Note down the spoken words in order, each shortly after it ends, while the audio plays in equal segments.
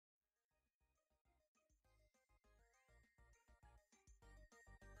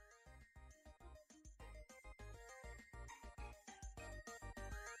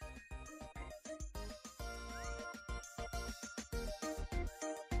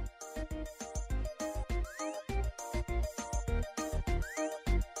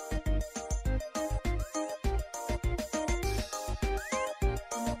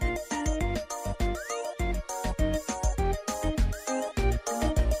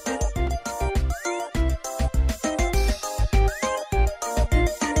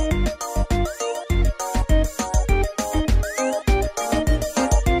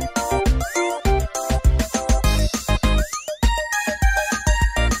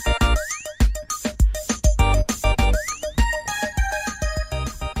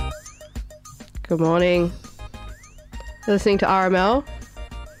Good morning. You're listening to RML.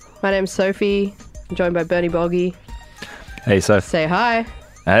 My name's Sophie. I'm joined by Bernie Boggy. Hey, Soph. Say hi.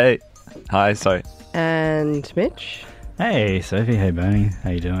 Hey. Hi, sorry. And Mitch. Hey, Sophie. Hey, Bernie.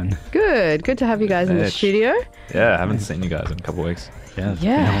 How you doing? Good. Good to have you guys in the Mitch. studio. Yeah, I haven't seen you guys in a couple of weeks. Yeah, it's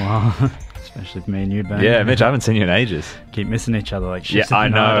been a while. Especially for me and you, Bernie. Yeah, Mitch, I haven't seen you in ages. Keep missing each other like Yeah, ships in I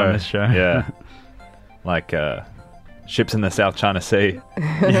the night know. on this show. Yeah. Like ships in the South China Sea.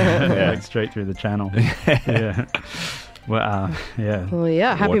 yeah, like straight through the channel. Yeah. Well, yeah. Well,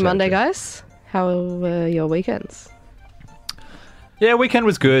 yeah. Happy War Monday, territory. guys. How were your weekends? Yeah, weekend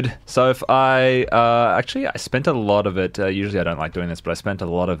was good. So if I spent a lot of it. Usually I don't like doing this, but I spent a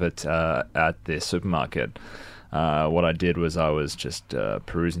lot of it at the supermarket. What I did was I was just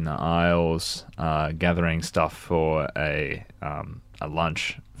perusing the aisles, gathering stuff for a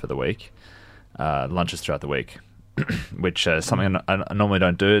lunch for the week, lunches throughout the week, which is something I normally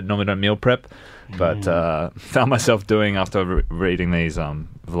don't do. Normally don't meal prep, but found myself doing after reading these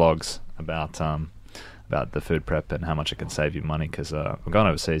vlogs about the food prep and how much it can save you money, because I'm going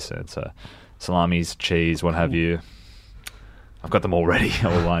overseas soon, so salamis, cheese, what have you. I've got them all ready,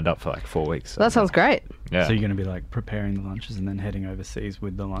 all lined up for like 4 weeks. So That sounds great. yeah. So you're going to be like preparing the lunches and then heading overseas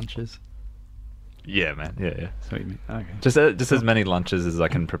with the lunches? Yeah, man. Yeah. That's what you mean? Okay. Just as many lunches as I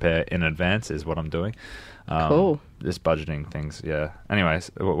can prepare in advance is what I'm doing. Cool. Just budgeting things, yeah.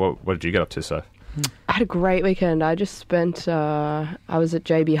 Anyways, what did you get up to, Soph? I had a great weekend. I just spent, I was at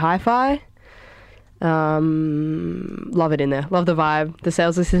JB Hi-Fi. Love it in there. Love the vibe. The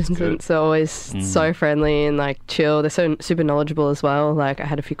sales assistants are always so friendly and like chill. They're so super knowledgeable as well. Like I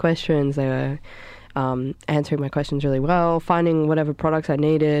had a few questions. They were answering my questions really well, finding whatever products I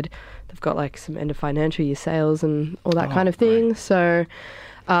needed. They've got like some end of financial year sales and all that kind of thing. Great. So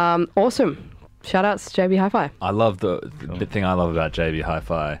awesome. Shout outs to JB Hi-Fi. I love the thing I love about JB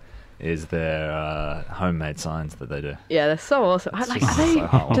Hi-Fi is their homemade signs that they do. Yeah, they're so awesome. I, like, just are they, so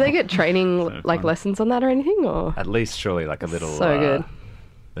hot. do they get training So like fun. lessons on that or anything? Or At least surely like a little So good.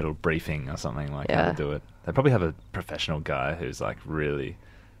 little briefing or something like how Yeah. to do it. They probably have a professional guy who's like really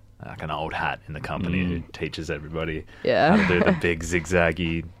like an old hat in the company who teaches everybody Yeah. how to do the big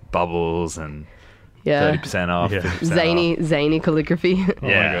zigzaggy bubbles and yeah, 30% off, Yeah. 50% off. zany calligraphy. Oh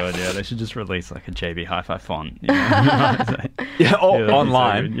Yeah. my god, yeah. They should just release like a JB Hi-Fi font. You know? Yeah, that'd be so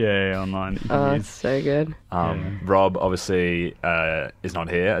online. good. Yeah, online. that you can Oh, use. it's so good. Rob obviously is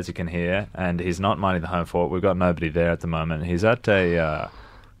not here, as you can hear, and he's not minding the home fort. We've got nobody there at the moment. He's at a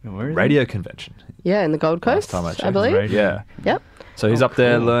Where is radio convention. Yeah, in the Gold Last Coast, time I I checked. believe. Radio. Yeah. Yep. So he's Oh, up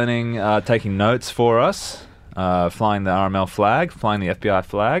there cool. learning, taking notes for us, flying the RML flag, flying the FBI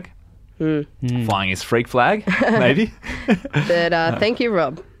flag, flying his freak flag, maybe. But thank you,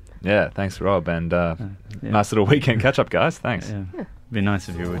 Rob. Yeah, thanks, Rob, and Yeah. nice little weekend catch-up, guys. Thanks. Yeah. Be nice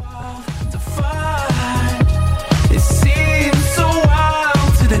if you would. To find. It seems so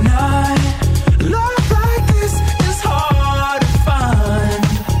wild to deny. Love like this is hard to find.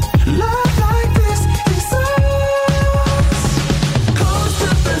 Love like this is us. Close to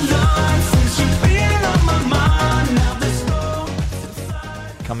the line since you've been on my mind. Now this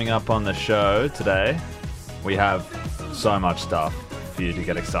road. Coming up on the show today, we have so much stuff for you to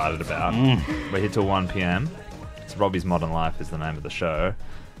get excited about. We're here till 1 p.m. It's Robbie's Modern Life is the name of the show.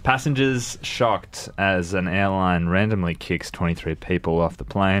 Passengers shocked as an airline randomly kicks 23 people off the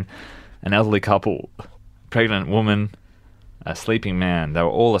plane. An elderly couple, pregnant woman, a sleeping man. They were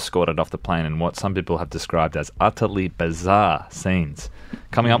all escorted off the plane in what some people have described as utterly bizarre scenes.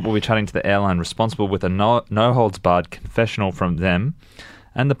 Coming up, we'll be chatting to the airline responsible with a no-holds-barred confessional from them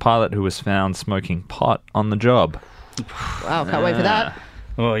and the pilot who was found smoking pot on the job. Wow, can't wait for that.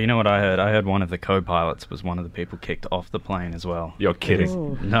 Well, you know what I heard? I heard one of the co-pilots was one of the people kicked off the plane as well. You're kidding.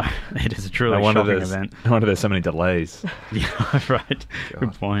 Ooh. No, it is a truly No wonder shocking there's, event. no wonder there's so many delays. Yeah, right.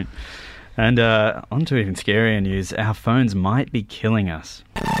 Good point. And on to even scarier news. Our phones might be killing us.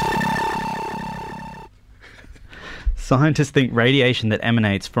 Scientists think radiation that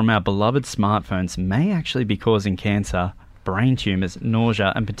emanates from our beloved smartphones may actually be causing cancer, brain tumours,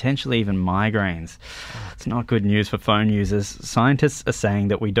 nausea, and potentially even migraines. It's not good news for phone users. Scientists are saying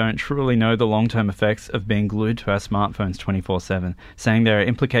that we don't truly know the long-term effects of being glued to our smartphones 24/7, saying there are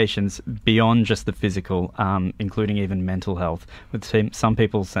implications beyond just the physical, including even mental health, with some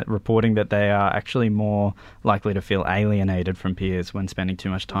people reporting that they are actually more likely to feel alienated from peers when spending too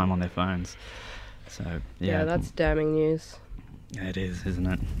much time on their phones. So, Yeah, that's damning news. it is, isn't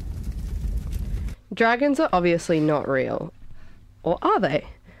it? Dragons are obviously not real. Or are they?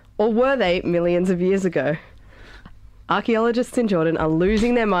 Or were they millions of years ago? Archaeologists in Jordan are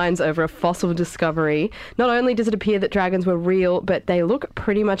losing their minds over a fossil discovery. Not only does it appear that dragons were real, but they look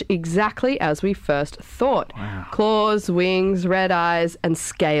pretty much exactly as we first thought. Wow. Claws, wings, red eyes, and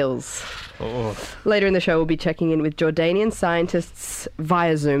scales. Oh. Later in the show, we'll be checking in with Jordanian scientists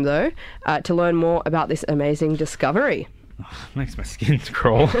via Zoom, though, to learn more about this amazing discovery. Makes my skin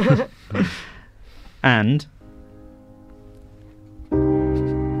crawl. And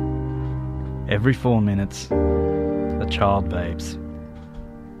every 4 minutes, a child babes.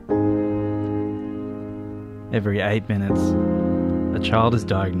 Every 8 minutes, a child is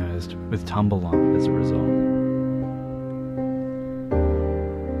diagnosed with tumble lung as a result.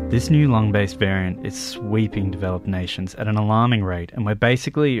 This new lung-based variant is sweeping developed nations at an alarming rate, and we're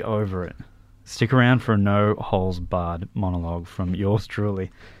basically over it. Stick around for a no-holes-barred monologue from yours truly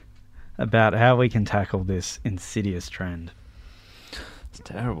about how we can tackle this insidious trend. It's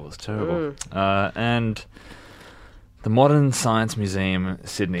terrible. It's terrible. And the Modern Science Museum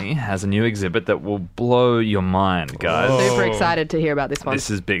Sydney has a new exhibit that will blow your mind, guys. Super excited to hear about this one.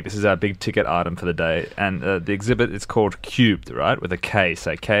 This is big. This is our big ticket item for the day. And the exhibit is called Cubed, right? With a K.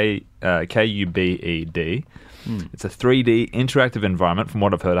 So K-U-B-E-D. It's a 3D interactive environment, from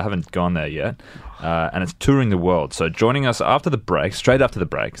what I've heard. I haven't gone there yet. And it's touring the world. So joining us after the break, straight after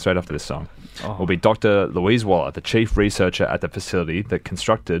this song, will be Dr. Louise Waller, the chief researcher at the facility that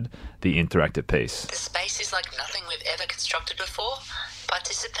constructed the interactive piece. The space is like nothing we've ever constructed before.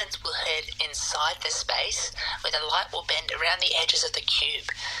 Participants will head inside the space where the light will bend around the edges of the cube.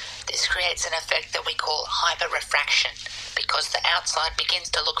 This creates an effect that we call hyperrefraction because the outside begins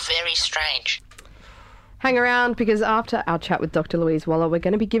to look very strange. Hang around, because after our chat with Dr. Louise Waller, we're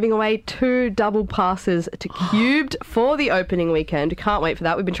going to be giving away 2 double passes to Cubed for the opening weekend. Can't wait for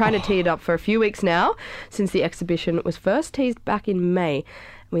that. We've been trying to tee it up for a few weeks now, since the exhibition was first teased back in May.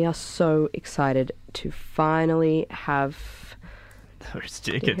 We are so excited to finally have Those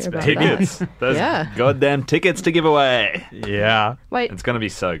tickets, about baby. Tickets. Those Yeah. goddamn tickets to give away. Yeah. Wait, It's going to be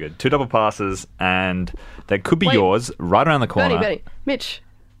so good. 2 double passes, and they could be Wait. yours right around the corner. Bernie, Mitch,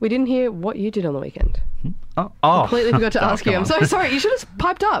 we didn't hear what you did on the weekend. Oh. Completely forgot to ask you. come I'm on. so sorry. You should have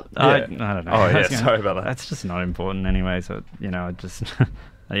piped up. I Yeah. don't know. Oh, yeah, That's sorry about that. That's just not important anyway. So, I just,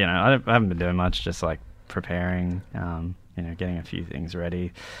 I haven't been doing much, just like preparing, getting a few things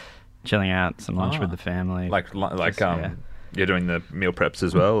ready, chilling out, some lunch with the family. Like yeah. you're doing the meal preps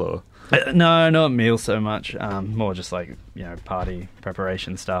as well, or? No, not meals so much. More just like, party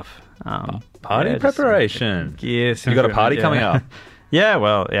preparation stuff. Party preparation. Yes. You got a party coming up? Yeah,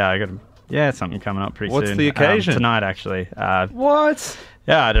 well, I got something coming up pretty soon. What's the occasion? Tonight, actually. What?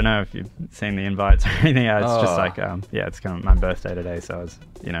 Yeah, I don't know if you've seen the invites or anything. It's just Oh. like, it's kind of my birthday today, so I was,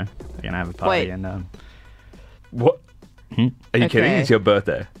 we're going to have a party. Wait. And, What? Are you Okay. kidding? It's your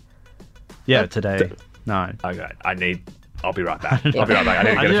birthday. yeah, today. No. Okay, I'll be right back. I'll be right back. I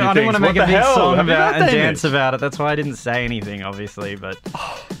need to I get a few didn't things. want to What make a the big hell? song Happy about and birthday, dance Mitch. about it. That's why I didn't say anything, obviously. But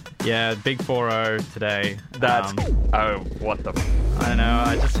yeah, big 4-0 today. That's what the? I don't know.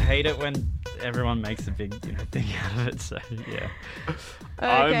 I just hate it when everyone makes a big thing out of it. So yeah.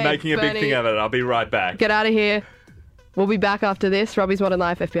 I'm Okay, making a big Bernie, thing of it. I'll be right back. Get out of here. We'll be back after this. Robbie's Modern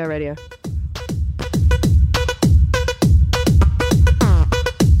Life, FBI Radio.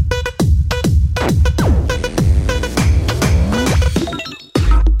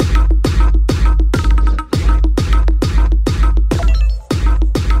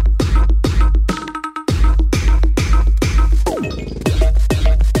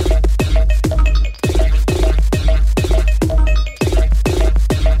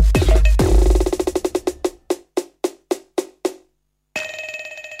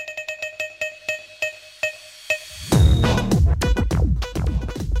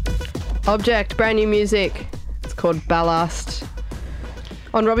 Object, brand new music. It's called Ballast.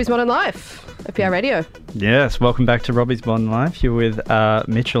 On Robbie's Modern Life, FBI Radio. Yes, welcome back to Robbie's Modern Life. You're with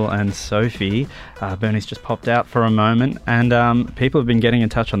Mitchell and Sophie. Bernie's just popped out for a moment, and people have been getting in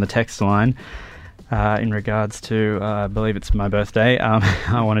touch on the text line in regards to, I believe it's my birthday.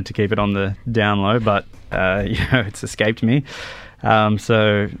 I wanted to keep it on the down low, but it's escaped me.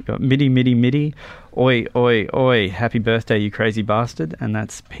 So got Midi. Oi, oi, oi, happy birthday, you crazy bastard. And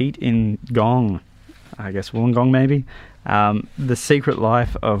that's Pete in Gong. I guess Wollongong maybe. The secret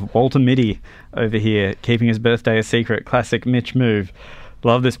life of Walter Mitty over here, keeping his birthday a secret. Classic Mitch move.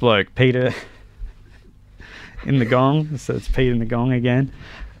 Love this bloke. Peter in the Gong. So it's Pete in the Gong again.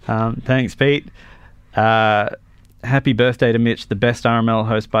 Thanks, Pete. Happy birthday to Mitch, the best RML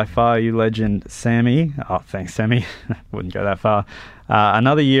host by far, you legend, Sammy. Oh, thanks, Sammy. Wouldn't go that far.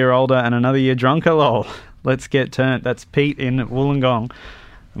 Another year older and another year drunker, lol. Let's get turned. That's Pete in Wollongong.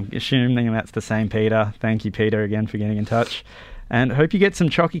 I'm assuming that's the same Peter. Thank you, Peter, again for getting in touch. And hope you get some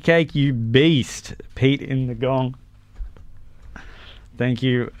chocky cake, you beast. Pete in the gong. Thank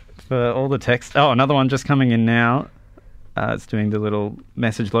you for all the text. Oh, another one just coming in now. It's doing the little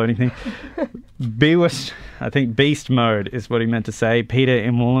message loading thing. I think beast mode is what he meant to say. Peter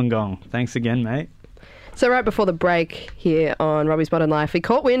in Wollongong. Thanks again, mate. So right before the break here on Robbie's Modern Life, we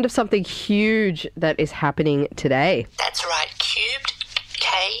caught wind of something huge that is happening today. That's right, Cubed,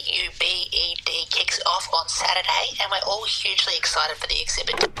 K-U-B-E-D, kicks off on Saturday, and we're all hugely excited for the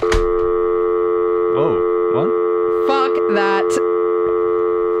exhibit. Whoa, what? Fuck that.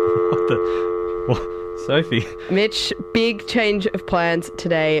 What the... What? Sophie. Mitch, big change of plans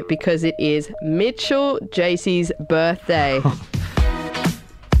today because it is Mitchell JC's birthday.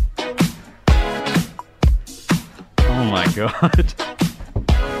 Oh my god.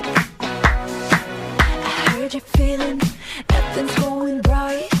 I heard you're feeling nothing's going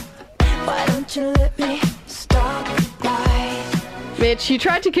right. Why don't you let me stop by? Mitch, you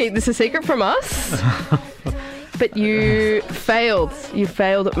tried to keep this a secret from us, but you failed. You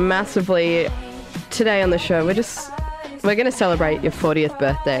failed massively. Today on the show, we're going to celebrate your 40th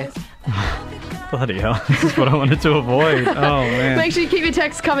birthday. Bloody hell. This is what I wanted to avoid. Oh, man. Make sure you keep your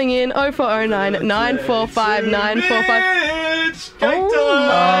texts coming in 0409 945 945.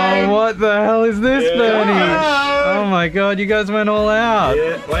 Oh, what the hell is this, Bernie? Oh my god, you guys went all out.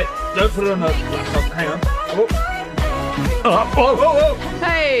 Yeah, wait, don't put it on the laptop. Hang on. Whoa, whoa.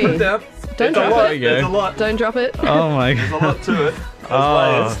 Hey! Put it down. Don't drop There it. you go. There's a lot. Don't drop it. Oh my There's a god. lot to it. There's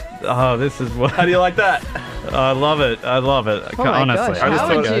layers. Oh, this is what... How do you like that? I love it. I love it. Oh my Honestly. gosh,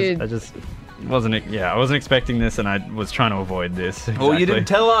 how would guys, you- I just wasn't... Yeah, I wasn't expecting this and I was trying to avoid this. Well, you didn't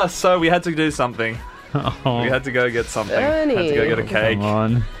Exactly. tell us, so we had to do something. Oh, We had to go get something. Bernie. Had to go get a cake. come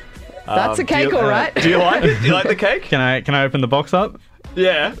on. That's a cake, do you- all right. Do you like it? Do you like the cake? Can I open the box up?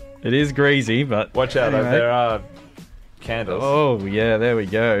 Yeah. It is greasy, but... Watch out, Anyway. there are candles. Oh, yeah, there we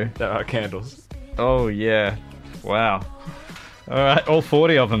go. There are candles. Oh, yeah. Wow. All right, all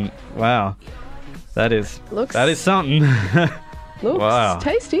 40 of them. Wow. That is something. Looks Wow.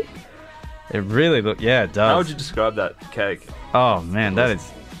 tasty. It really yeah, it does. How would you describe that cake? Oh, man, that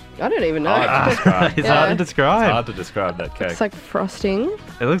is... I don't even know. Hard to describe. It's Yeah. hard to describe. It's hard to describe that cake. It's like frosting.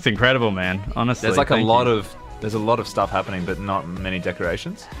 It looks incredible, man. Honestly, There's like thank you. there's a lot of stuff happening, but not many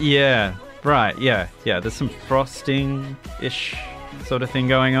decorations. Yeah, right. Yeah. There's some frosting-ish sort of thing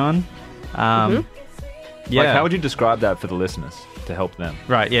going on. Yeah. Like, how would you describe that for the listeners to help them?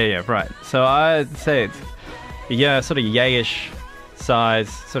 Right. Yeah. Right. So I'd say it's sort of yayish size,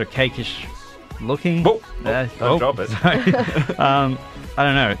 sort of cakeish looking. Whoa. Don't drop it. Sorry. I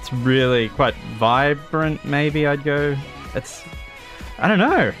don't know. It's really quite vibrant. Maybe I'd go. I don't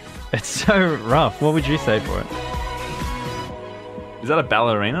know. It's so rough. What would you say for it? Is that a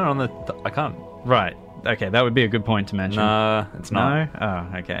ballerina on the... I can't... Right. Okay, that would be a good point to mention. Nah, it's not. No?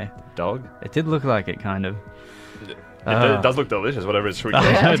 Oh, okay. Dog? It did look like it, kind of. It does look delicious, whatever it is. Should we,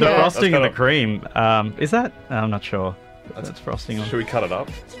 Yeah, the yeah. frosting and the Let's cream. Is that? I'm not sure. That's frosting on. should we cut it up?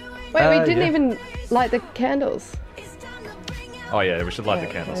 Wait, we didn't yeah. even light the candles. Oh, yeah, we should light the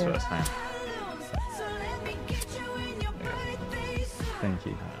Yeah, candles yeah. first. Hang on. Thank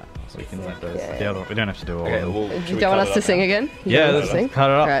you. So we can let those. Yeah. The other. We don't have to do all Okay, of them. well, Do should you we don't want cut us it to up sing now? again? You Yeah, don't want let's us to sing? cut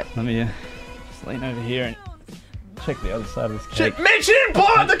it up. Right. Let me just lean over here and check the other side of this cake. Shit, Mitch, you didn't blow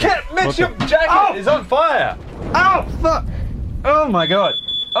up the cat! Mitch, your jacket is on fire! Oh fuck! Oh my god!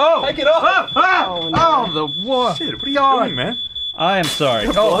 Oh! Take it off! Oh, no. Oh, the war! Shit, what are you doing, man? I am sorry.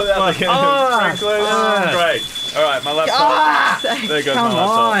 Blow out the Ah, sprinklers. ah. Great. Alright, my laptop. There goes Come my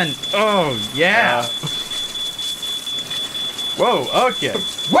laptop. on! Oh yeah! Whoa! Okay.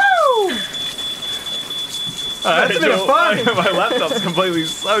 Woo! That's a bit of fun. My laptop's completely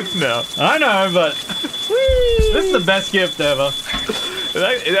soaked now. I know, but this is the best gift ever.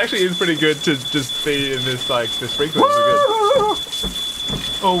 It actually is pretty good to just be in this, like, the sprinklers are good.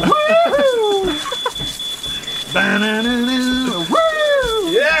 Oh, woo! Ba-na-na-na, woo!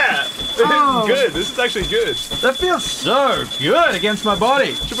 Yeah! This Oh. is good. This is actually good. That feels so good against my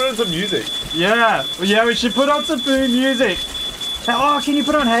body. Should put on some music. Yeah, yeah, we should put on some food music. Oh, can you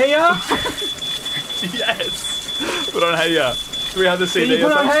put on Hey Ya? Yes! Put on Hey Ya. Do we have the CD Can you or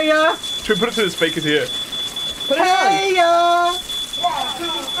put on something? Hey Ya? Should we put it to the speakers here? Put it on. Hey Ya!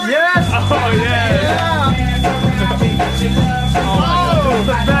 Yes! Oh, yeah! Oh,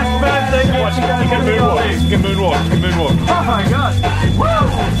 the best birthday Watch, gift you can moonwalk. You can moonwalk. You can moonwalk. Oh my god! Woo!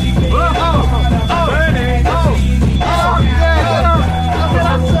 Oh! Bernie! Oh, yeah! Get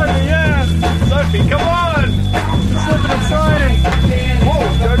up, Sophie, yeah! Sophie, come on! It's flipping exciting! Whoa!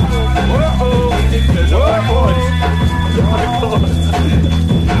 There's a chords.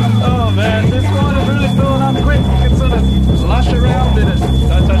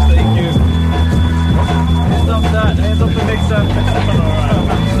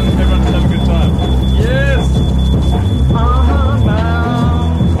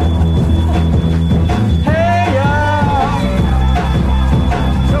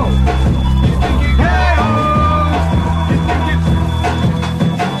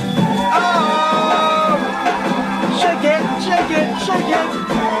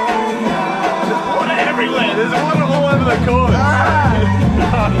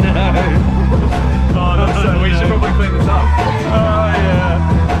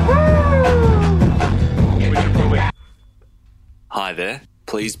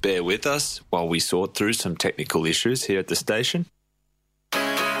 please bear with us while we sort through some technical issues here at the station.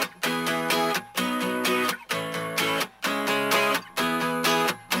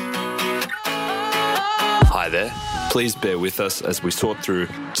 Hi there. Please bear with us as we sort through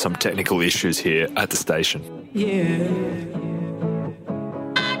some technical issues here at the station. Yeah.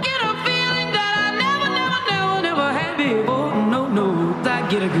 I get a feeling that I never had before. No, I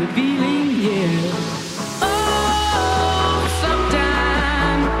get a good feeling, yeah. Oh,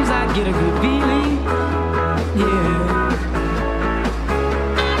 sometimes I get a good feeling, yeah.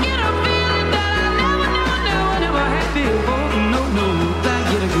 I get a feeling that I never had before. No, I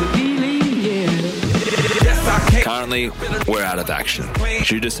get a good feeling, yeah. Currently, we're out of action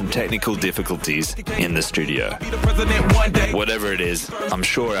due to some technical difficulties in the studio. Whatever it is, I'm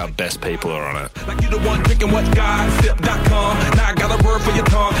sure our best people are on it. Like you the one drinking what godsip.com. Now I got a word for your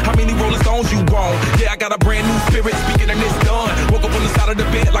tongue. How many Rolling Stones you want? Yeah, I got a brand new spirit speaking and it's done. Woke up on the side of the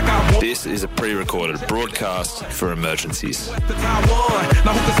bed like I want. This is a pre-recorded broadcast for emergencies. To Taiwan.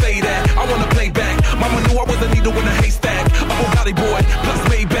 Now who can say that? I want to play back. Mama knew I was a needle in a haystack. A Bugatti boy, plus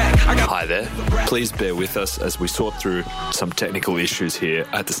Maybach. I got Hi there. Please bear with us as we sort through some technical issues here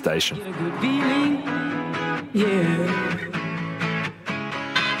at the station. Get a good feeling, yeah.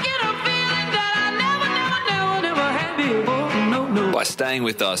 By staying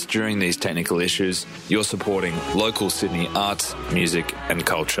with us during these technical issues, you're supporting local Sydney arts, music and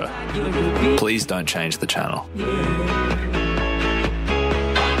culture. Please don't change the channel.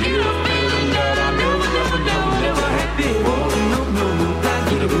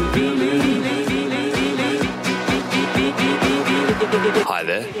 Hi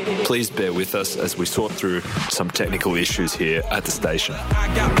there. Please bear with us as we sort through some technical issues here at the station.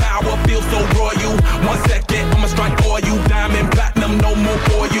 I got power, feel so royal. 1 second, I'ma strike for you. Diamond, platinum, no more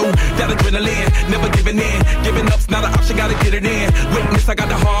for you. That adrenaline, never giving in. Giving up's not an option, gotta get it in. Witness, I got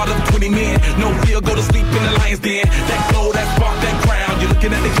the heart of 20 men. No fear, go to sleep in the lion's den. That glow, that spark, that crown. You're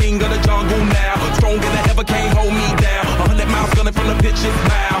looking at the king of the jungle now. Stronger than ever, can't hold me down. 100 miles gunning from the pitch's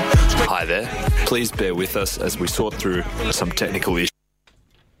mouth. Hi there. Please bear with us as we sort through some technical issues.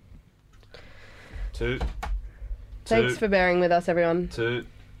 Two. Thanks for bearing with us, everyone. Two.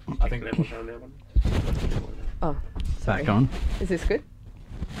 I think Oh, sorry. Back on. Is this good?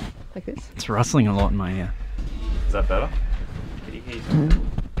 Like this? It's rustling a lot in my ear. Is that better?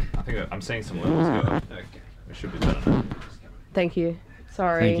 I think I'm seeing some levels go. Okay. It should be better now. Thank you.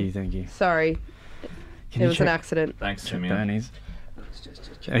 Sorry. Thank you. Sorry. Can It you was an check- accident. Thanks, check Simeon. Bernie's?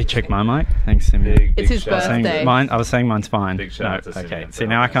 Hey, check my mic. Thanks, Simeon. Big It's his shout out. birthday. I was saying mine's fine. Big shout out to okay. Simeon. See,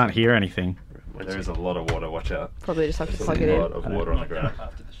 now I can't hear anything. There is a lot of water. Watch out. Probably just have to There's plug a it lot in. of water on the ground.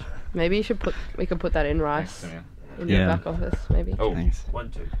 Maybe we could put that in Thanks, rice Simeon. in Yeah. the back office, maybe. Oh, Thanks.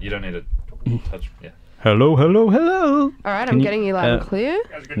 you don't need to touch. Yeah. Hello. All right, I'm you- getting you loud and clear.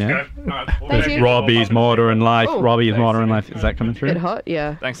 Yeah. Thank you. Robbie's Modern Life. Oh. Robbie's Thanks, Modern Simeon. Life. Is that coming through? Bit hot,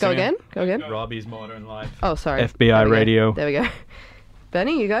 yeah. Thanks, Go Simeon. again. Robbie's Modern Life. Oh, sorry. FBI There we go. radio. There we go.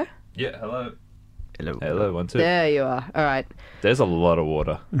 Bernie, you go. Yeah. Hello. Hello. Hello. 1, 2. There you are. All right. There's a lot of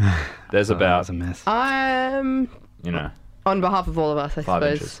water. There's That about was a mess. you know. On behalf of all of us, I 5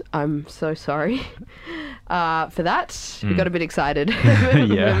 suppose, inches. I'm so sorry for that. We got a bit excited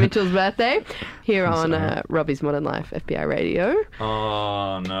Yeah. for Mitchell's birthday here on sorry. Robbie's Modern Life FBI Radio.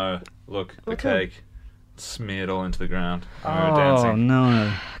 Oh no! Look, the What's up? cake smeared all into the ground. when we Oh were dancing.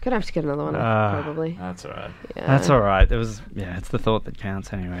 no. Gonna have to get another one, Ah. probably. That's alright. Yeah. That's all right. It was. Yeah, it's the thought that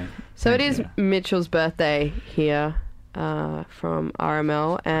counts anyway. So it is Yeah. Mitchell's birthday here from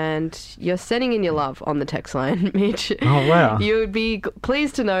RML, and you're sending in your love on the text line, Mitch. Oh, wow. You would be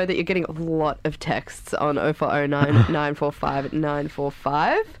pleased to know that you're getting a lot of texts on 0409 945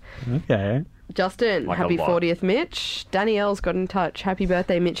 945. Okay. Justin, Like a happy lot. 40th, Mitch. Danielle's got in touch. Happy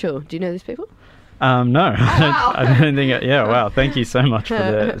birthday, Mitchell. Do you know these people? No, wow. I don't think. Yeah, wow. Thank you so much for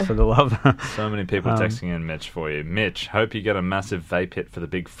the love. So many people texting in Mitch for you. Mitch, hope you get a massive vape hit for the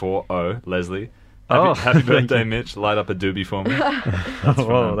big 4-0. Leslie. Oh, Happy thank birthday, you. Mitch. Light up a doobie for me. That's from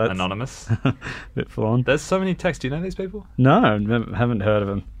Whoa, that's Anonymous. a bit full on. There's so many texts. Do you know these people? No, haven't heard of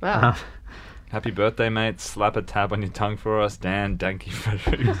him. Wow. Happy birthday, mate. Slap a tab on your tongue for us. Dan Danky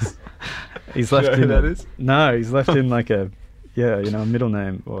Fredericks. He's Do you left know who in. that is? No, he's left in like a, a middle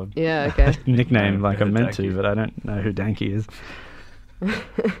name or Yeah, okay. nickname No, like I'm meant to, Danky. but I don't know who Danky is.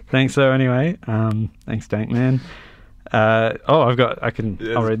 Thanks, though. Anyway, thanks, Dank Man. I'll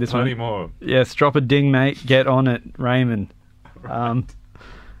read this Plenty one. more. Yes, drop a ding, mate. Get on it, Raymond. I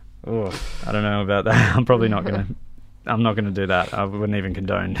don't know about that. I'm not gonna do that. I wouldn't even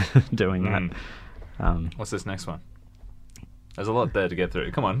condone doing that. What's this next one? There's a lot there to get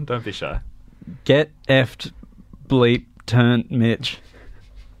through. Come on, don't be shy. Get effed, bleep, turn, Mitch.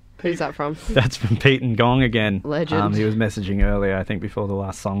 Who's that from? That's from Pete and Gong again. Legend. He was messaging earlier, I think, before the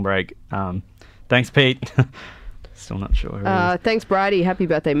last song break. Thanks, Pete. Still not sure who it is. Thanks, Bridie. Happy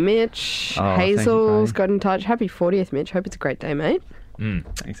birthday, Mitch. Oh, thank you, Hazel's Bridie. got in touch. Happy 40th, Mitch. Hope it's a great day, mate.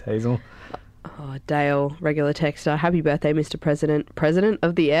 Thanks, Hazel. Oh, Dale, regular texter. Happy birthday, Mr. President. President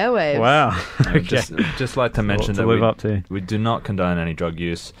of the airwaves. Wow. Okay. Just like to mention to that live up to. we do not condone any drug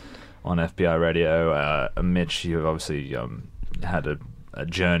use on FBI radio. Mitch, you've obviously had a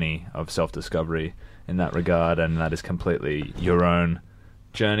journey of self-discovery in that regard, and that is completely your own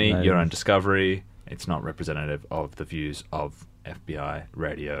journey, your own discovery. It's not representative of the views of FBI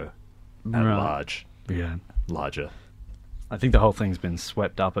radio at large. Yeah. Larger. I think the whole thing's been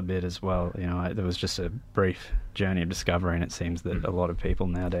swept up a bit as well. You know, there was just a brief journey of discovery, and it seems that a lot of people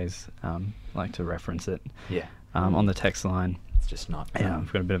nowadays like to reference it. Yeah. On the text line. It's just not. Yeah,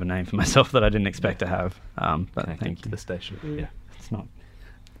 I've got a bit of a name for myself that I didn't expect to have. But Connected thank to you. the station. Yeah. It's not.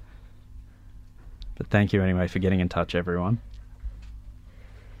 But thank you anyway for getting in touch, everyone.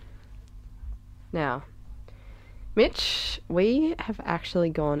 Now, Mitch, we have actually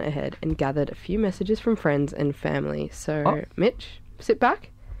gone ahead and gathered a few messages from friends and family. So, Mitch, sit back,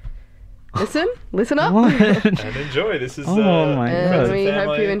 listen up, And enjoy. This is. Oh my and God. we family.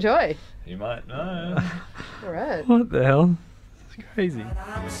 hope you enjoy. You might know. All right. What the hell? It's crazy.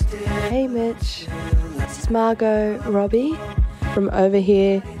 Hey, Mitch. This is Margot Robbie from over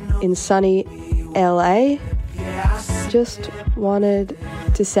here in sunny LA. Just wanted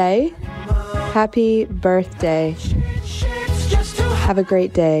to say happy birthday. Have a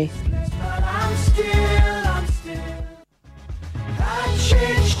great day.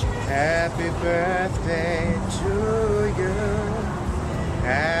 Happy birthday to you.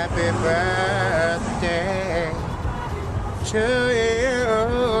 Happy birthday to you.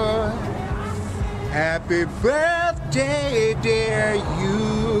 Happy birthday, dear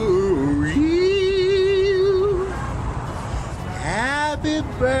you. Happy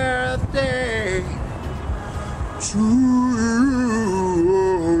birthday to you.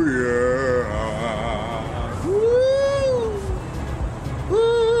 Yeah. Woo.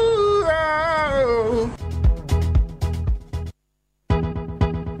 Woo. Oh.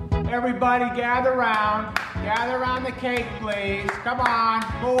 Everybody gather around. Gather around the cake, please. Come on,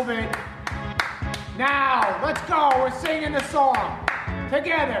 move it. Now, let's go. We're singing the song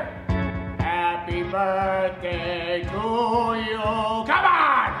together. Happy birthday to you. Come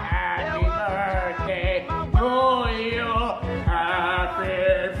on. Happy birthday to you. Happy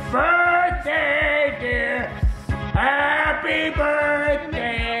birthday, dear. Happy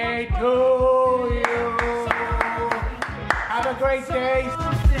birthday to you. Have a great day.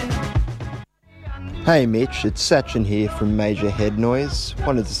 Hey Mitch, it's Sachin here from Major Head Noise.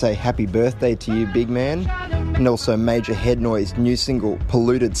 Wanted to say happy birthday to you, big man. And also Major Head Noise' new single,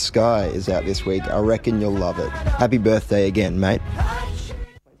 Polluted Sky, is out this week. I reckon you'll love it. Happy birthday again, mate.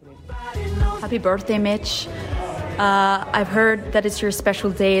 Happy birthday, Mitch. I've heard that it's your special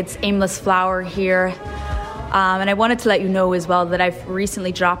day. It's Aimless Flower here. And I wanted to let you know as well that I've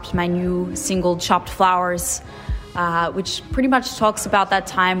recently dropped my new single, Chopped Flowers, which pretty much talks about that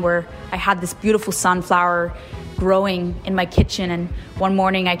time where I had this beautiful sunflower growing in my kitchen, and one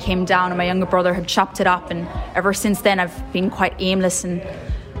morning I came down and my younger brother had chopped it up, and ever since then I've been quite aimless and,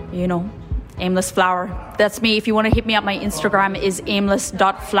 you know, Aimless Flower. That's me. If you want to hit me up, my Instagram is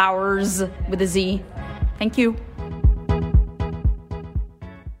aimless.flowers with a Z. Thank you.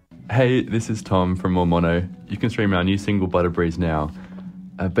 Hey, this is Tom from More Mono. You can stream our new single Butter Breeze now.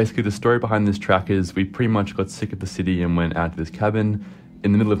 Basically, the story behind this track is we pretty much got sick of the city and went out to this cabin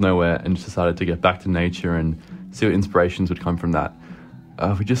in the middle of nowhere and just decided to get back to nature and see what inspirations would come from that.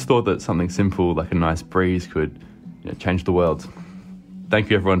 We just thought that something simple like a nice breeze could change the world. Thank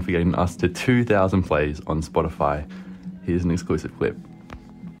you everyone for getting us to 2,000 plays on Spotify. Here's an exclusive clip.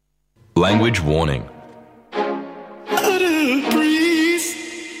 Language warning.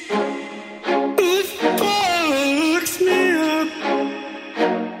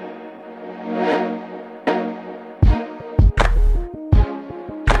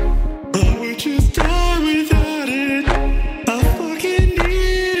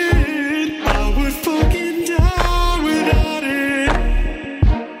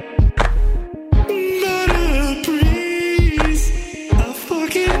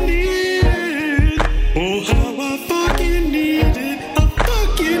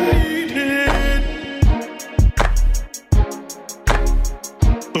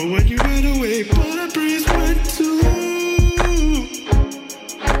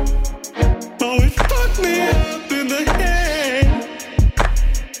 Oh,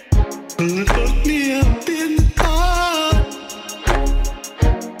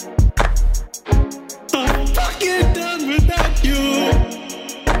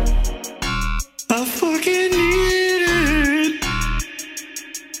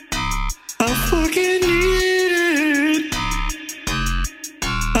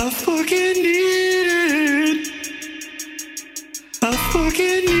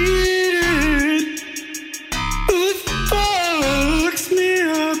 need it. It fucks me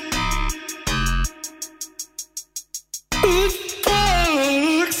up. It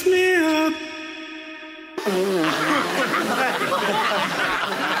fucks me up.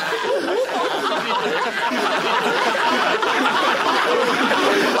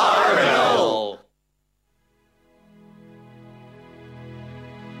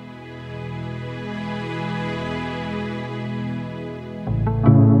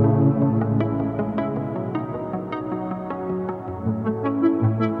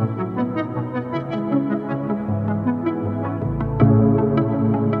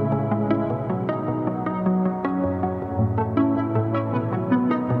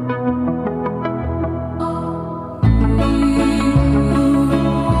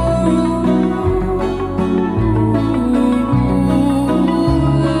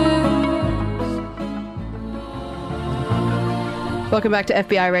 Welcome back to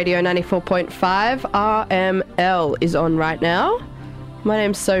FBI Radio 94.5. RML is on right now. My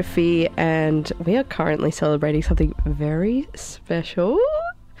name's Sophie, and we are currently celebrating something very special.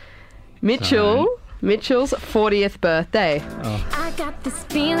 Mitchell's 40th birthday. I got this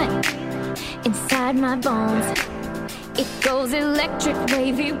feeling inside my bones. It goes electric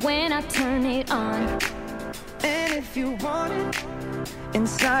wavy when I turn it on. And if you want it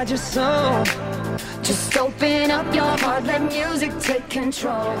inside your soul, Just open up your heart, let music take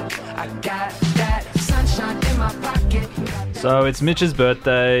control. I got that sunshine in my pocket. So it's Mitch's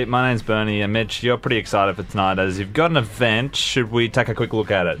birthday. My name's Bernie, and Mitch, you're pretty excited for tonight as you've got an event. Should we take a quick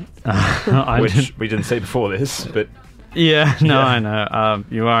look at it? Which we didn't see before this, but... Yeah, no, I know.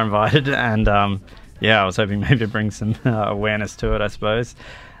 You are invited, and I was hoping maybe to bring some awareness to it, I suppose.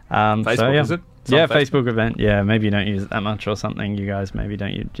 Facebook, is it? It's on Facebook event. Yeah, maybe you don't use it that much or something. You guys maybe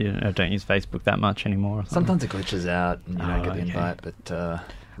don't use Facebook that much anymore. Sometimes it glitches out and you don't get the invite, but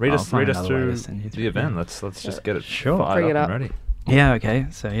read us through the event. Let's just get it fired up and ready. Yeah, okay.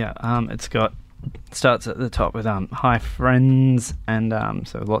 So starts at the top with hi friends, and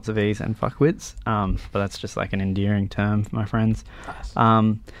so lots of E's and fuckwits, but that's just like an endearing term for my friends.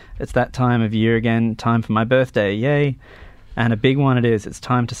 Nice. It's that time of year again, time for my birthday, yay. And a big one it is. It's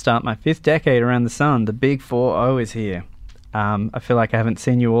time to start my 5th decade around the sun. The big 4-0 is here. I feel like I haven't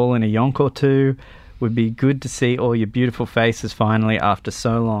seen you all in a yonk or two. Would be good to see all your beautiful faces finally after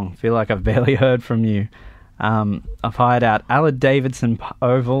so long. Feel like I've barely heard from you. I've hired out Allard Davidson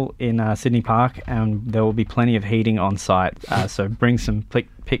Oval in Sydney Park, and there will be plenty of heating on site. So bring some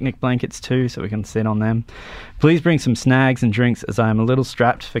picnic blankets too, so we can sit on them. Please bring some snags and drinks, as I am a little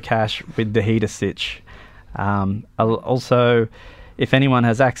strapped for cash with the heater sitch. Also, if anyone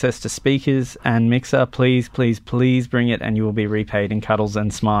has access to speakers and mixer, please bring it, and you will be repaid in cuddles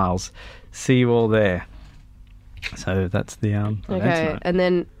and smiles. See you all there. So that's the okay, and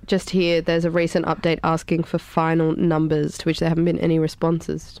then just here, there's a recent update asking for final numbers, to which there haven't been any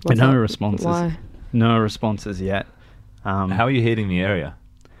responses. No responses. Why? No responses yet. How are you heating the area?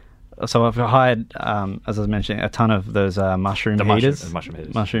 So I've hired, as I was mentioning, a ton of those mushroom heaters.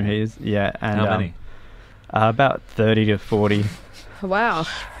 Mushroom heaters, yeah. And, how many? About 30 to 40. Wow.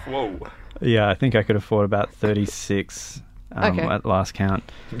 Whoa. Yeah, I think I could afford about 36 at last count.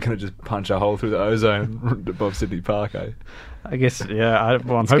 You're going to just punch a hole through the ozone above Sydney Park, eh? I guess, yeah.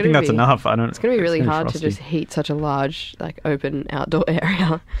 I'm hoping that's enough. It's going to be really hard to just heat such a large, open outdoor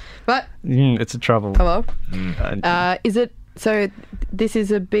area. But... it's a trouble. Hello? Is it... So, this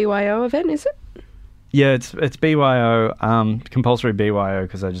is a BYO event, is it? Yeah, it's BYO, compulsory BYO,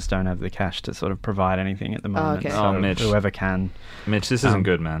 because I just don't have the cash to sort of provide anything at the moment. Okay. So Mitch. whoever can. Mitch, this isn't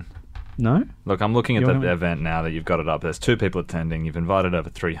good, man. No? Look, I'm looking at the event now that you've got it up. There's 2 people attending. You've invited over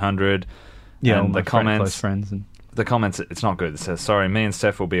 300. Yeah, and all my close friends. The comments, it's not good. It says, sorry, me and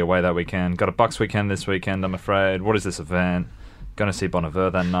Steph will be away that weekend. Got a Bucks weekend this weekend, I'm afraid. What is this event? Going to see Bon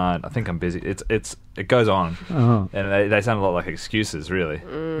Iver that night. I think I'm busy. It goes on. Oh. And they sound a lot like excuses, really.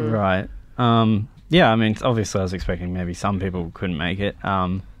 Right. Yeah, I mean, obviously I was expecting maybe some people couldn't make it,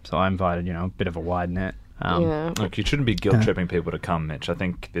 so I invited, a bit of a wide net. Look, you shouldn't be guilt-tripping people to come, Mitch. I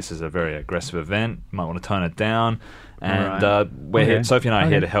think this is a very aggressive event. You might want to tone it down. And we're here, Sophie and I are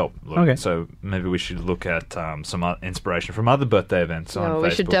here to help. Look, so maybe we should look at some inspiration from other birthday events on Facebook.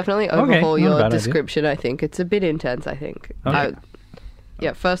 We should definitely overhaul your description, I think. It's a bit intense, I think. Okay.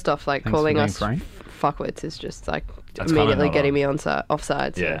 First off, calling us fuckwits is just, that's immediately getting me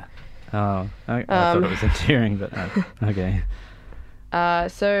offside. So. Yeah. Oh, I thought it was endearing, but okay.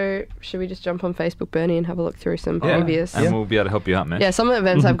 So, should we just jump on Facebook, Bernie, and have a look through some previous... And we'll be able to help you out, man. Yeah, some of the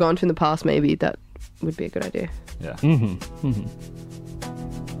events I've gone to in the past, maybe that would be a good idea. Yeah.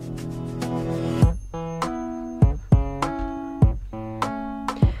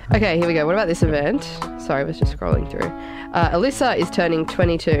 Okay, here we go. What about this event? Sorry, I was just scrolling through. Alyssa is turning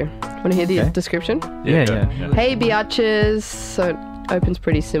 22. Want to hear the description? Yeah. Hey, biatches. So it opens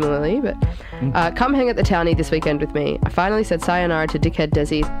pretty similarly, but come hang at the townie this weekend with me. I finally said sayonara to dickhead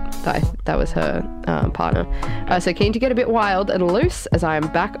Desi. That was her partner. So keen to get a bit wild and loose as I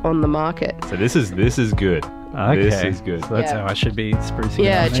am back on the market. So this is good. Okay. This is good. So that's how I should be sprucing it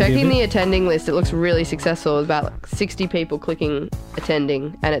Yeah, up maybe a checking bit. the attending list, it looks really successful. About like 60 people clicking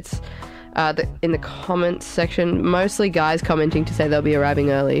attending, and it's in the comments section, mostly guys commenting to say they'll be arriving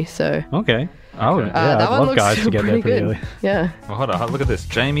early. So Okay. Oh, Okay. yeah, that I'd one love looks guys to get there pretty pretty good. early. Yeah. Well, hold on. Look at this.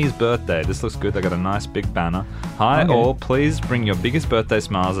 Jamie's birthday. This looks good. They got a nice big banner. Hi, Okay. all. Please bring your biggest birthday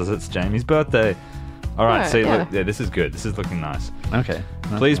smiles as it's Jamie's birthday. All right. Right, See, yeah. look. Yeah, this is good. This is looking nice. Okay.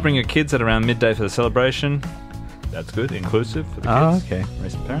 Please bring your kids at around midday for the celebration. That's good. Inclusive for the kids. Oh, okay.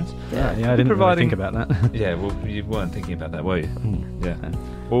 Recent parents. Yeah, I didn't really think about that. Yeah, well, you weren't thinking about that, were you? Yeah.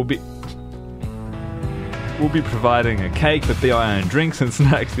 We'll be providing a cake, but our own drinks and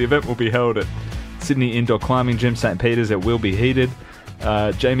snacks. The event will be held at Sydney Indoor Climbing Gym, St. Peter's. It will be heated.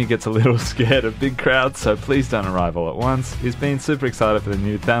 Jamie gets a little scared of big crowds, so please don't arrive all at once. He's been super excited for the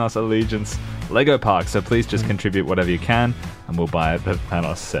new Thanos Allegiance Lego Park, so please just contribute whatever you can, and we'll buy the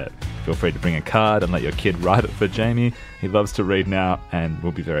Thanos set. Feel free to bring a card and let your kid write it for Jamie. He loves to read now, and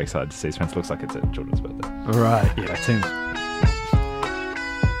we'll be very excited to see his friends. Looks like it's a children's birthday. Right. Yeah, it seems.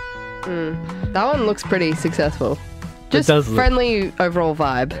 That one looks pretty successful. Just does look- friendly overall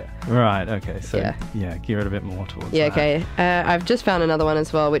vibe. Right. Okay. So Yeah. gear it a bit more towards. Yeah, that. okay. I've just found another one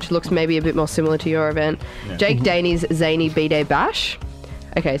as well, which looks maybe a bit more similar to your event. Jake Daney's Zany B-Day Bash.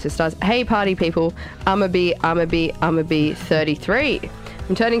 Okay, so it starts, hey party people, I'ma be 33.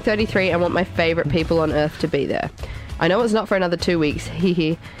 I'm turning 33 and want my favourite people on earth to be there. I know it's not for another 2 weeks,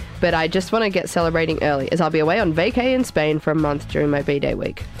 hee, but I just want to get celebrating early, as I'll be away on vacay in Spain for a month during my B-Day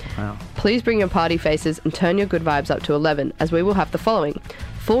week. Wow. Please bring your party faces and turn your good vibes up to 11, as we will have the following.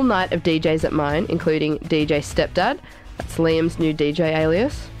 Full night of DJs at mine, including DJ Stepdad, that's Liam's new DJ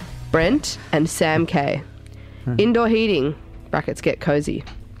alias, Brent, and Sam K. Indoor heating, brackets get cozy.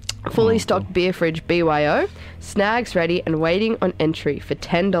 Fully stocked beer fridge BYO, snags ready and waiting on entry for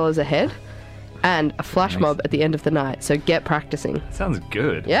 $10 a head, and a flash mob at the end of the night, so get practicing. Sounds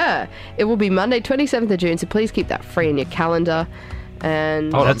good. Yeah, it will be Monday 27th of June, so please keep that free in your calendar.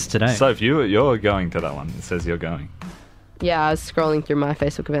 And Hold on. That's today. So if you're going to that one, it says you're going. yeah, I was scrolling through my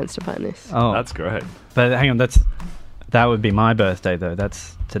Facebook events to find this. Oh, That's great. but hang on. That would be my birthday though.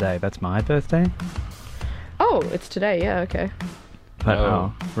 That's today. That's my birthday. Oh, it's today, yeah, okay. But,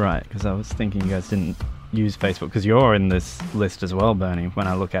 Oh. right, because I was thinking you guys didn't use Facebook, because you're in this list as well, Bernie. When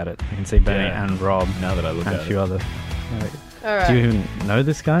I look at it, I can see Bernie Yeah. and Rob Now that I look and a at few it. other. All right. Do you even know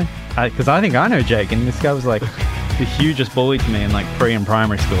this guy? Because I think I know Jake, and this guy was like the hugest bully to me in like pre and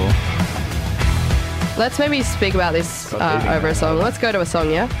primary school. Let's maybe speak about this Stop eating over a that. song. Let's go to a song,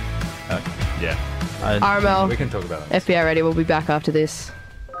 yeah? Yeah. RML, We can talk about it. FBI ready. We'll be back after this.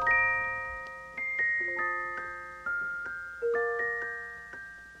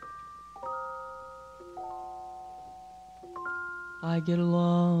 I get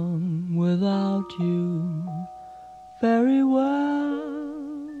along without you very well.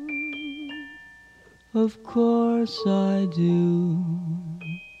 Of course I do.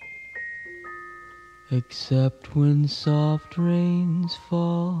 Except when soft rains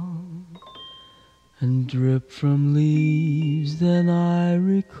fall and drip from leaves, then I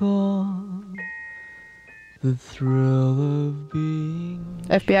recall the thrill of being.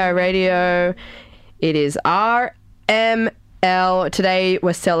 FBI Radio. It is RML. Today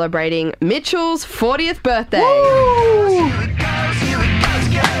we're celebrating Mitchell's 40th birthday.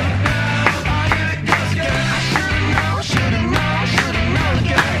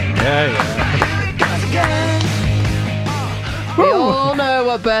 We all know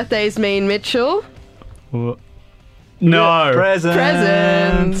what birthdays mean, Mitchell. No.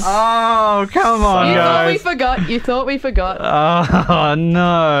 Presents. Oh, come on, You thought we guys. forgot. You thought we forgot. Oh,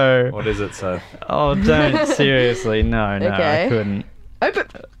 no. What is it, so? Oh, don't. Seriously. No, Okay. I couldn't. Open.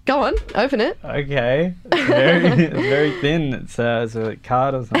 Go on. Open it. Okay. It's very thin. It's a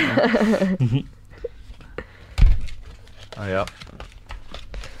card or something. Oh, yeah.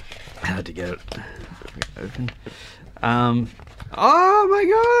 Hard to get it open. Oh my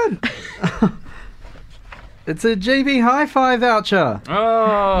god! It's a GB Hi-Fi voucher.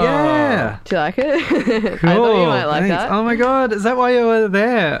 Oh. Yeah. Do you like it? Cool. I thought you might like Thanks. that. Oh my god! Is that why you were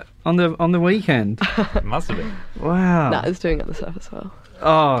there on the weekend? It must have been. Wow. Nah, it's doing other stuff as well.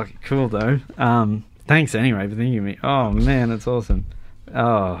 Oh, cool though. Thanks anyway for thinking of me. Oh man, that's awesome.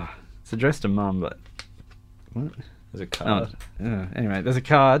 Oh, it's addressed to Mum, but what? There's a card. Anyway, there's a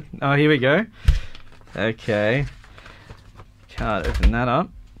card. Oh, here we go. Okay. Card. Open that up.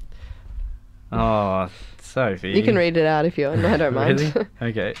 Oh, Sophie. You can read it out if you want. I don't mind. Really?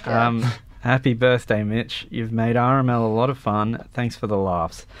 Okay. Yeah. Happy birthday, Mitch. You've made RML a lot of fun. Thanks for the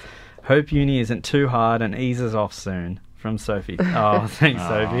laughs. Hope uni isn't too hard and eases off soon. From Sophie. Oh, thanks,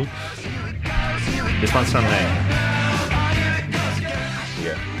 Sophie. This one's from me.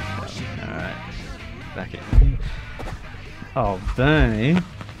 Yeah. Alright. Back in. Oh, Bernie.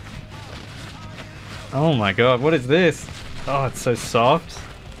 Oh my god, what is this? Oh, it's so soft.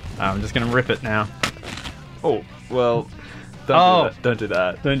 I'm just going to rip it now. Oh, well, don't do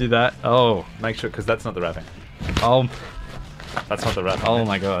that. Don't do that. Oh. Make sure, because that's not the wrapping. Oh. That's not the wrapping. Oh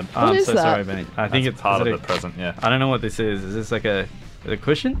my god. What is so that? sorry, Benny. I think That's it's part of the present, yeah. I don't know what this is. Is this like a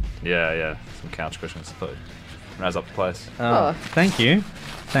cushion? Yeah. Some couch cushions to razz up the place. Oh. Thank you.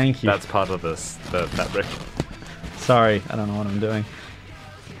 Thank you. That's part of the fabric. Sorry, I don't know what I'm doing.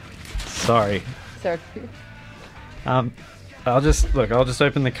 Sorry. Sorry. I'll just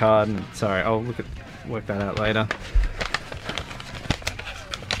open the card and I'll work that out later.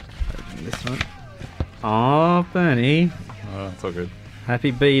 Open this one. Oh, Bernie. Oh, it's all good.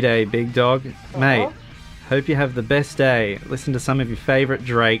 Happy B-Day, big dog. Mate, hope you have the best day. Listen to some of your favourite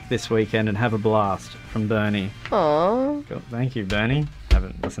Drake this weekend and have a blast. From Bernie. Aww. Cool. Thank you, Bernie.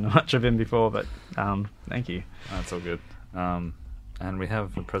 Haven't listened to much of him before, but thank you. That's all good. And we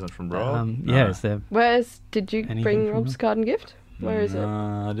have a present from Rob. Yeah, is there... Did you Anything bring from Rob's him? card and gift? Where is it?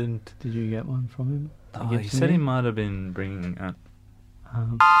 I didn't. Did you get one from him? Oh, he said he might have been bringing...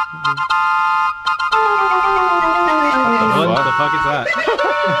 What the fuck is that?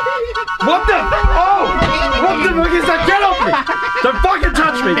 What the? Oh! What the fuck is that? Get off me! Don't fucking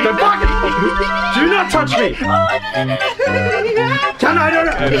touch me! Don't fucking... Do not touch me!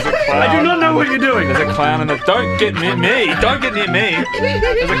 I do not know what you're doing. There's a clown in the... Don't get near me! Don't get near me!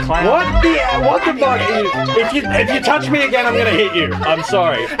 There's a clown. What the fuck? If you touch me again, I'm gonna hit you. I'm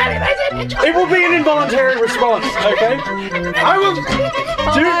sorry. It will be an involuntary response, okay? I will...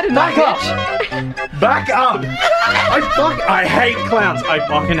 Dude, back up! Back up! I hate clowns. I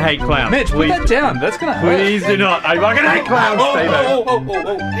fucking hate clowns. Mitch, put that down. That's gonna hurt. Please do not. I fucking hate clowns. Stay there.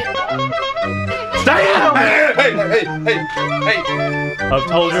 Stay down! Hey! I've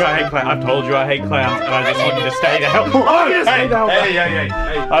told you I hate clowns. And I just want you to stay the hell. Hey!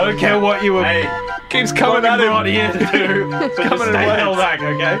 I don't care what you were. Hey, keeps coming at him. Brought here to do. So just coming stay the at hell back,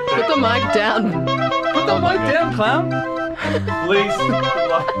 okay? Put the mic down. Put the mic down, clown. Please.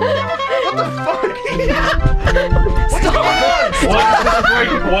 What the fuck? Stop!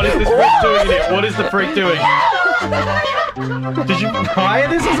 What is this freak doing in here? What is the freak doing? Did you hire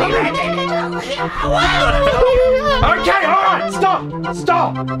this or something? Okay, alright,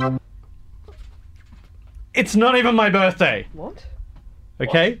 stop! It's not even my birthday. What?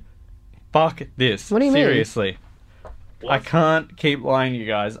 Okay? Fuck this. What do you mean? Seriously. I can't keep lying to you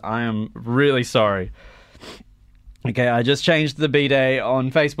guys. I am really sorry. Okay, I just changed the B-Day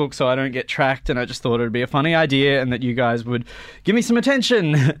on Facebook so I don't get tracked, and I just thought it would be a funny idea and that you guys would give me some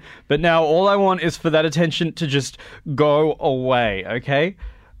attention. But now all I want is for that attention to just go away, okay?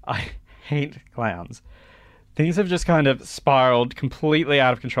 I hate clowns. Things have just kind of spiraled completely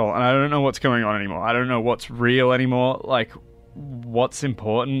out of control, and I don't know what's going on anymore. I don't know what's real anymore, like what's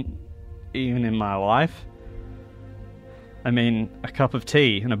important even in my life. I mean, a cup of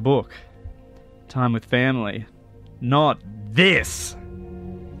tea and a book, time with family. Not this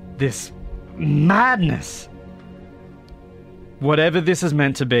madness. Whatever this is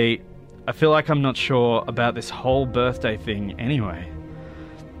meant to be, I feel like I'm not sure about this whole birthday thing anyway.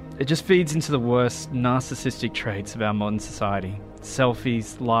 It just feeds into the worst narcissistic traits of our modern society.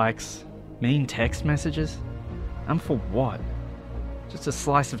 Selfies, likes, mean text messages. And for what? Just a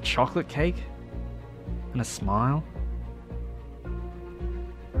slice of chocolate cake? And a smile?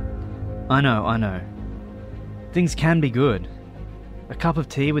 I know. Things can be good. A cup of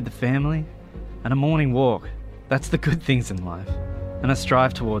tea with the family, and a morning walk. That's the good things in life. And I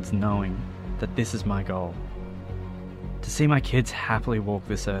strive towards knowing that this is my goal. To see my kids happily walk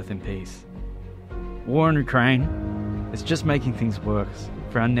this earth in peace. War in Ukraine is just making things worse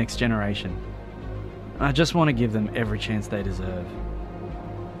for our next generation. And I just want to give them every chance they deserve.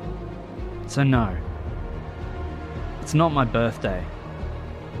 So no, it's not my birthday.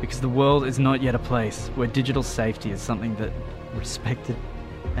 Because the world is not yet a place where digital safety is something that respected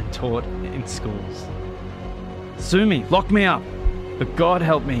and taught in schools. Sue me, lock me up, but God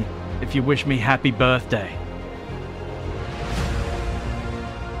help me if you wish me happy birthday.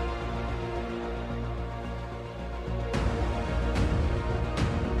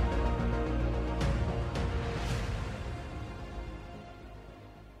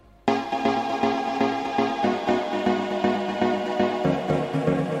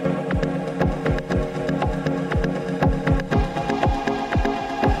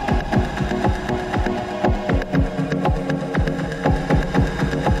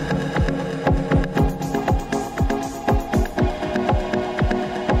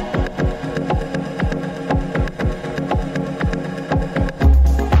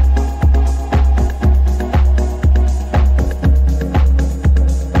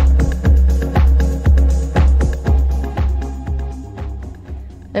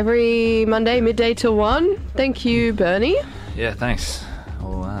 every Monday, midday till 1. Thank you, Bernie. Yeah, thanks.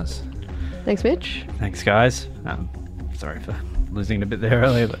 All as. Thanks, Mitch. Thanks, guys. Sorry for losing it a bit there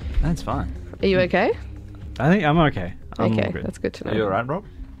earlier, but That's fine. Are you okay? I think I'm okay. I'm all Okay, good. that's good to know. Are you alright, Rob?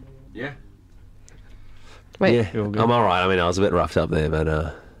 Yeah. Wait, Yeah, You're all good? I'm all right. I mean, I was a bit roughed up there, but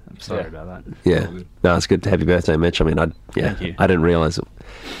I'm sorry about that. yeah. No, it's good. Happy birthday, Mitch. I mean, Thank you. I didn't realise it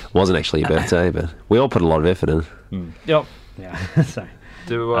wasn't actually your birthday, but we all put a lot of effort in. Yep. Yeah. Sorry.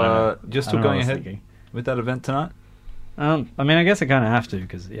 Do I don't know. you're I still don't know going what I was ahead thinking. with that event tonight? I mean, I guess I kind of have to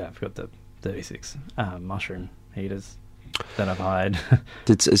because I've got the 36 mushroom heaters that I've hired.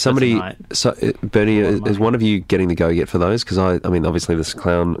 Is somebody, tonight. Bernie, A lot of is money. one of you getting the go get for those? Because I mean, obviously this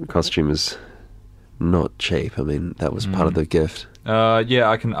clown costume is not cheap. I mean, that was part of the gift. Yeah,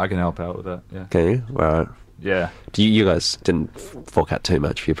 I can help out with that. Yeah. Can you? All right. Yeah. You guys didn't fork out too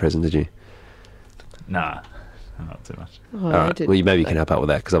much for your present, did you? Nah, not too much. Oh, All I right. did- Well, maybe you can help out with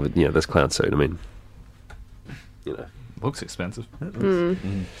that because this clown suit. I mean, Looks expensive.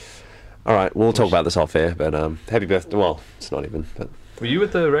 All right. We'll talk about this off air. But happy birthday. Well, it's not even. But Were you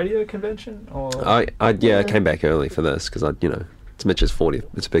at the radio convention? Or I came back early for this because it's Mitch's 40th.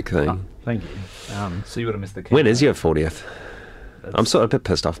 It's a big thing. Oh, thank you. so you would have missed the. When is your 40th? That's- I'm sort of a bit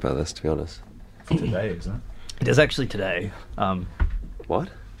pissed off about this, to be honest. today? Isn't it? It is actually today. What?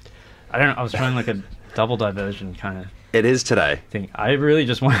 I don't know. I was trying like a double diversion kind of It is today. thing. I really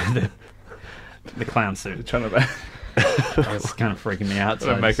just wanted the clown suit. Trying to It's kind of freaking me out.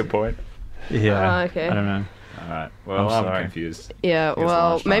 So I make a just- point. Yeah. Oh, okay. I don't know. All right. Well, I'm I'm sorry. confused. Yeah, Here's well,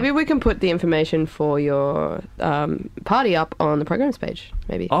 lunchtime. maybe we can put the information for your party up on the programs page,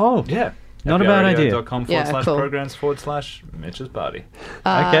 maybe. Oh, Yeah. Not a bad idea. Yeah, cool. programs/Mitch's party.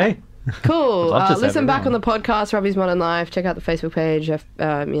 okay. Cool. I'd love to Listen have back on everyone. the podcast, Robbie's Modern Life. Check out the Facebook page,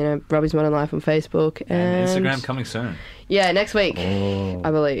 Robbie's Modern Life on Facebook. And And Instagram coming soon. Yeah, next week, Oh.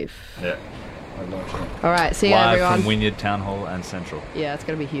 I believe. Yeah. All right, see you, Live everyone. from Wynyard Town Hall and Central. Yeah, it's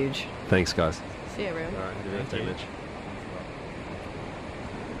going to be huge. Thanks, guys. See you, everyone. All right. Happy birthday, Mitch.